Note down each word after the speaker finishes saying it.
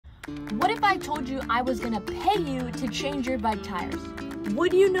What if I told you I was gonna pay you to change your bike tires?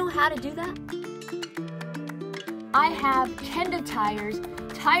 Would you know how to do that? I have Kenda tires,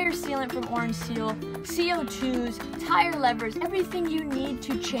 tire sealant from Orange Seal, CO2s, tire levers, everything you need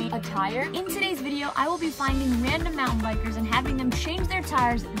to change a tire. In today's video, I will be finding random mountain bikers and having them change their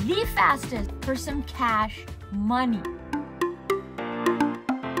tires the fastest for some cash money.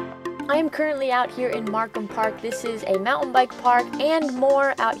 I am currently out here in Markham Park. This is a mountain bike park and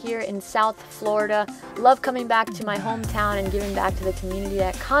more out here in South Florida. Love coming back to my hometown and giving back to the community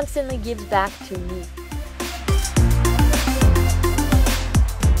that constantly gives back to me.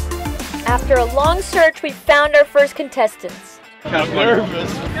 After a long search, we found our first contestants. I'm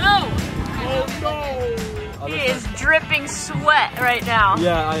nervous. Go! Oh no! He is dripping sweat right now.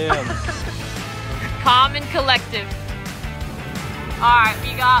 Yeah, I am. Calm and collective. Alright,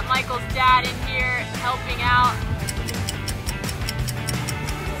 we got Michael's dad in here helping out.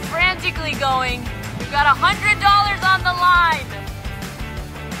 Frantically going. We've got $100 on the line.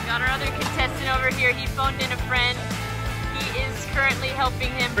 We got our other contestant over here. He phoned in a friend. He is currently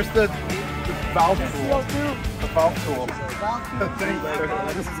helping him. Where's the valve tool? The valve tool.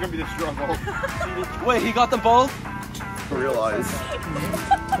 This is gonna be the struggle. Wait, he got them both? I realize.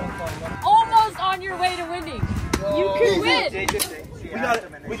 Almost on your way to winning. You can win. We got it.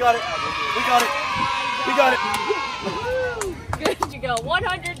 We got it. We got it. We got it. Good to go.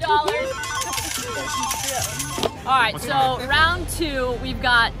 $100. Alright, so round two, we've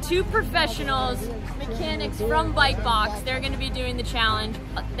got two professionals, mechanics from Bike Box. They're going to be doing the challenge.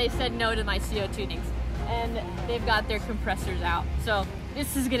 They said no to my CO2 tunings, and they've got their compressors out. So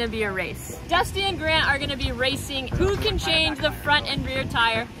this is going to be a race. Dusty and Grant are going to be racing who can change the front and rear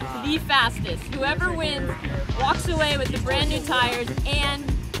tire the fastest. Whoever wins walks away with the brand new tires and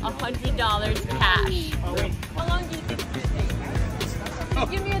 $100 cash. How long do you think it's going to take?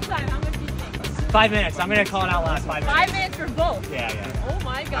 Give me a time. How much do you think? 5 minutes. I'm going to call it out last 5 minutes. 5 minutes for both? Yeah. Oh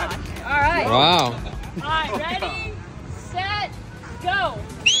my gosh. All right. Wow. All right, ready, set, go.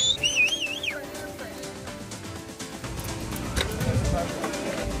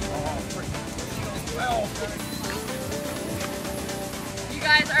 You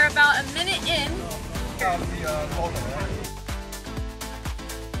guys are about a minute in. I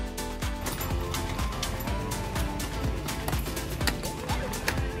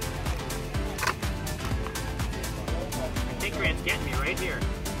think Grant's getting me right here.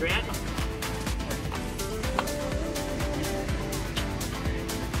 Grant?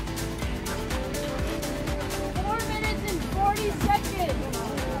 4 minutes and 40 seconds.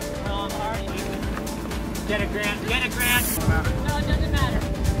 No, I'm already. Get it, Grant. Get it, Grant. No, it doesn't matter.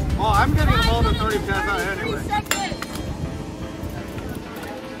 Well, I'm getting 5 all the minutes 30 and past out 33 anyway. seconds.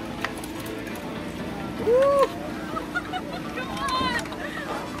 Woo! Come on.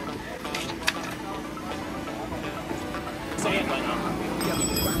 Say it, but no.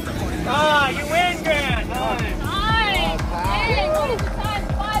 Ah, you win, Grant. Nice. Time. Hey, what is the time?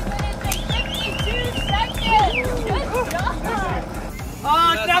 5 minutes and 52 seconds. Good job.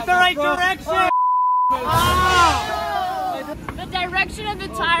 Oh, it's not the right direction. Oh! The direction of the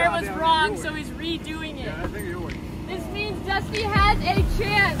tire was wrong, so he's redoing it. This means Dusty has a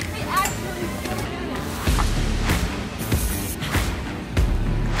chance. He actually still did it.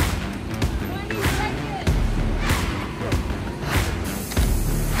 20 seconds.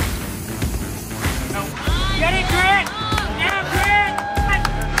 Get it, Grant. Get it, Grant.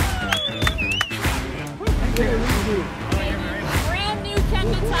 Brand new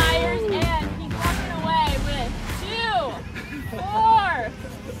Kenda tires, and he's walking away with 2, 4,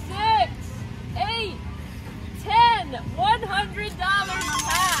 6, 8, 10, $100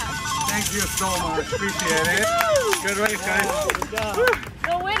 cash. Thank you so much. Appreciate it. Good race, guys.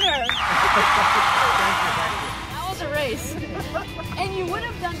 The winner. Thank you. That was a race. And you would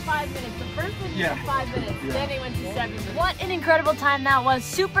have done 5 minutes. The first one you did 5 minutes. Then he went to 7 minutes. What an incredible time that was.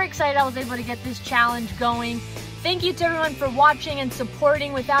 Super excited I was able to get this challenge going. Thank you to everyone for watching and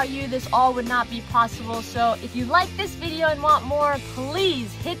supporting. Without you, this all would not be possible. So if you like this video and want more,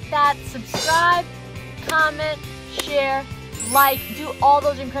 please hit that subscribe, comment, share, like, do all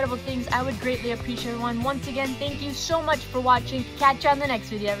those incredible things. I would greatly appreciate everyone. Once again, thank you so much for watching. Catch you on the next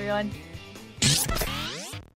video, everyone.